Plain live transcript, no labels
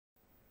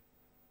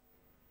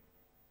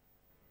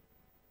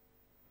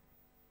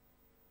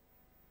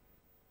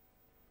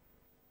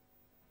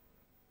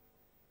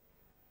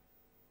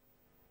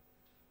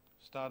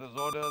Starters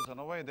orders, and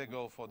away they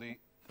go for the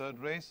third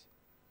race.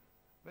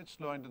 Bit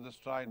slow into the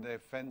stride there,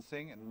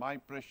 Fencing, and My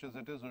Precious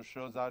it is who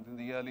shows out in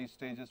the early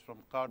stages from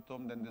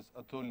Khartoum. Then this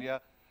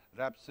Atulya,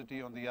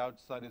 Rhapsody on the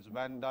outside is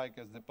Van Dyke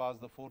as they pass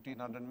the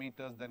 1400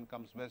 meters. Then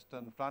comes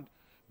Western Front,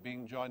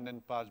 being joined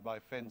and passed by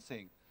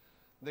Fencing.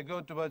 They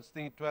go towards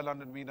the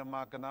 1200 meter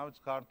marker now. It's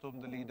Khartoum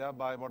the leader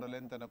by about a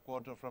length and a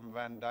quarter from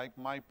Van Dyke.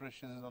 My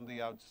Precious is on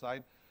the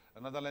outside.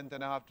 Another length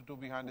and a half to two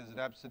behind is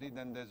Rhapsody.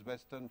 Then there's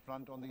Western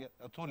Front on the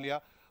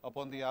Atulya.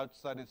 Upon the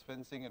outside is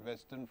Fencing and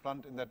Western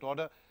Front in that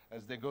order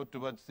as they go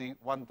towards the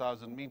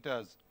 1000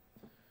 meters.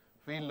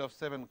 Field of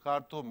 7,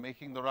 Khartoum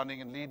making the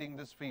running and leading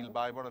this field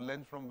by about a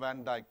length from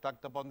Van Dyke.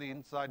 Tucked up on the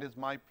inside is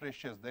My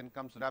Precious. Then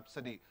comes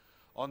Rhapsody.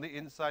 On the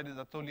inside is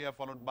Atulya,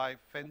 followed by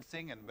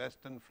Fencing and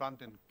Western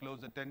Front in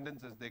close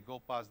attendance as they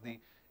go past the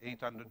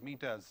 800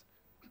 meters.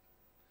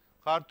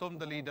 Khartoum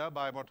the leader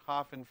by about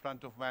half in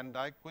front of Van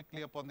Dyke.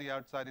 Quickly up on the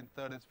outside in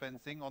third is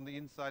Fencing. On the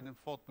inside in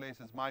fourth place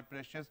is My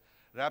Precious.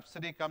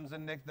 Rhapsody comes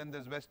in next. Then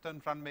there's Western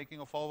Front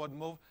making a forward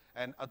move,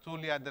 and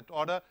Atulya at that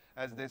order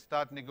as they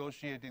start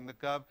negotiating the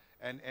curve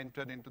and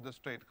entered into the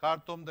straight.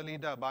 Khartoum the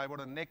leader by about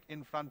a neck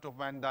in front of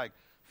Van Dyke.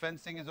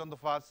 Fencing is on the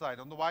far side.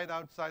 On the wide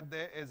outside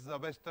there is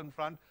Western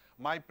Front,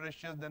 My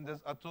Precious. Then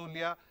there's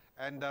Atulya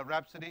and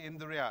Rhapsody in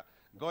the rear.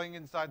 Going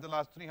inside the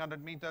last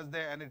 300 meters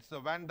there, and it's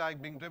Van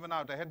Dyke being driven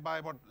out ahead by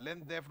about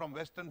length there from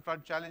Western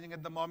Front, challenging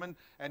at the moment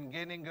and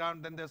gaining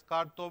ground. Then there's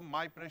Khartoum,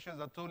 My Precious,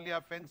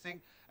 Atulya,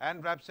 Fencing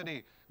and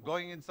Rhapsody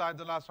going inside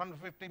the last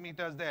 150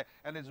 meters there,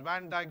 and it's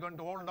Van Dyke going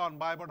to hold on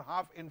by about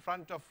half in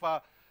front of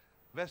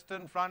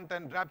Western Front,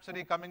 and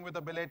Rhapsody coming with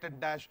a belated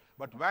dash.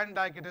 But Van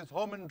Dyke, it is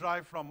home and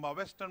drive from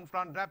Western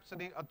Front,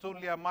 Rhapsody,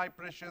 Atulya, My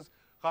Precious,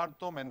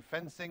 Khartoum and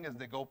Fencing as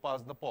they go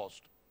past the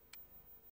post.